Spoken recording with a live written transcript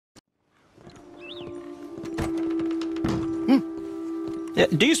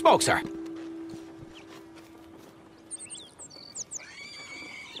Do you smoke, sir?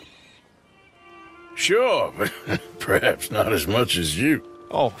 Sure, but perhaps not as much as you.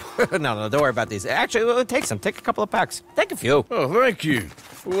 Oh, no, don't worry about these. Actually, well, take some. Take a couple of packs. Take a few. Oh, thank you.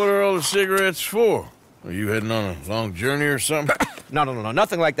 What are all the cigarettes for? Are you heading on a long journey or something? No,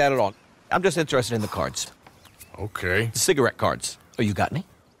 nothing like that at all. I'm just interested in the cards. Okay. The cigarette cards. Oh, you got any?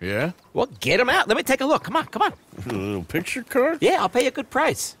 Yeah? Well, get them out. Let me take a look. Come on. A little picture card? Yeah, I'll pay you a good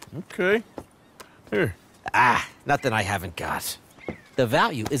price. Okay. Here. Nothing I haven't got. The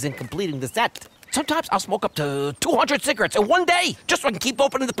value is in completing the set. Sometimes I'll smoke up to 200 cigarettes in one day, just so I can keep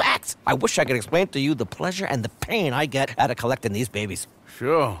opening the packs. I wish I could explain to you the pleasure and the pain I get out of collecting these babies.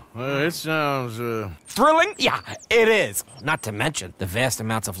 Sure. It sounds, Thrilling? Yeah, it is. Not to mention the vast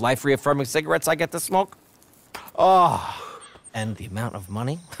amounts of life-reaffirming cigarettes I get to smoke. Oh, and the amount of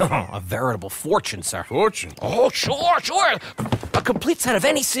money? A veritable fortune, sir. Fortune? Oh, sure. A complete set of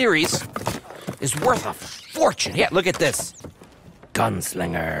any series is worth a fortune. Here, look at this.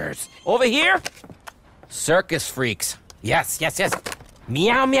 Gunslingers. Over here, circus freaks. Yes.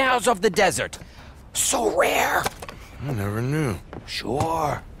 Meow meows of the desert. So rare. I never knew.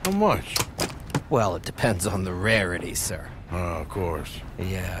 Sure. How much? Well, it depends on the rarity, sir. Oh, of course.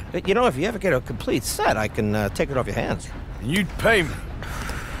 Yeah. But, you know, if you ever get a complete set, I can take it off your hands. You'd pay me.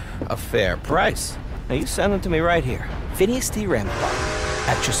 A fair price. Now, you send them to me right here. Phineas Ramsbottom,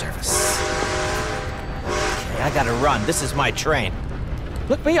 at your service. Okay, I gotta run. This is my train.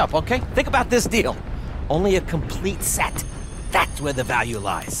 Look me up, okay? Think about this deal. Only a complete set. That's where the value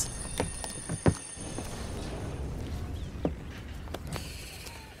lies.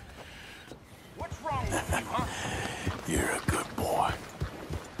 What's wrong with you, huh? You're a good boy.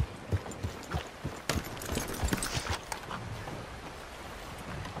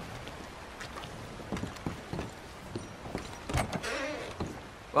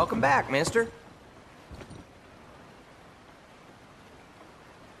 Welcome back, mister.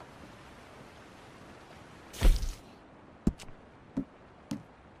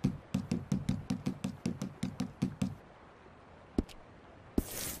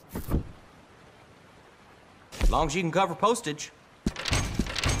 As long as you can cover postage.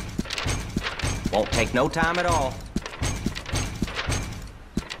 Won't take no time at all.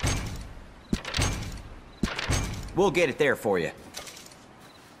 We'll get it there for you.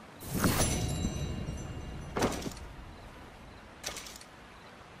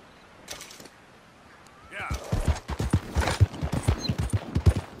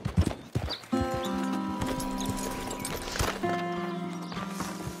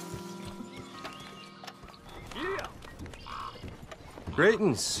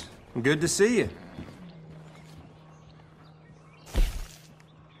 Greetings. Good to see you.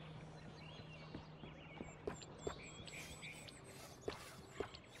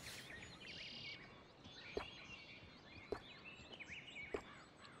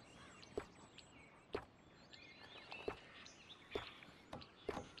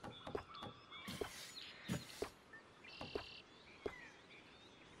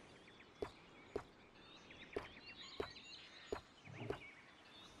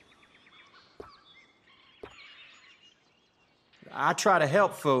 I try to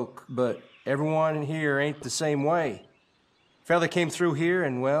help folk, but everyone in here ain't the same way. Fella came through here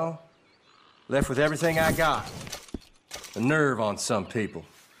and, well, left with everything I got. The nerve on some people.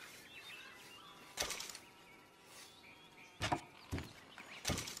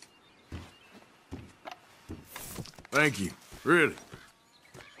 Thank you. Really.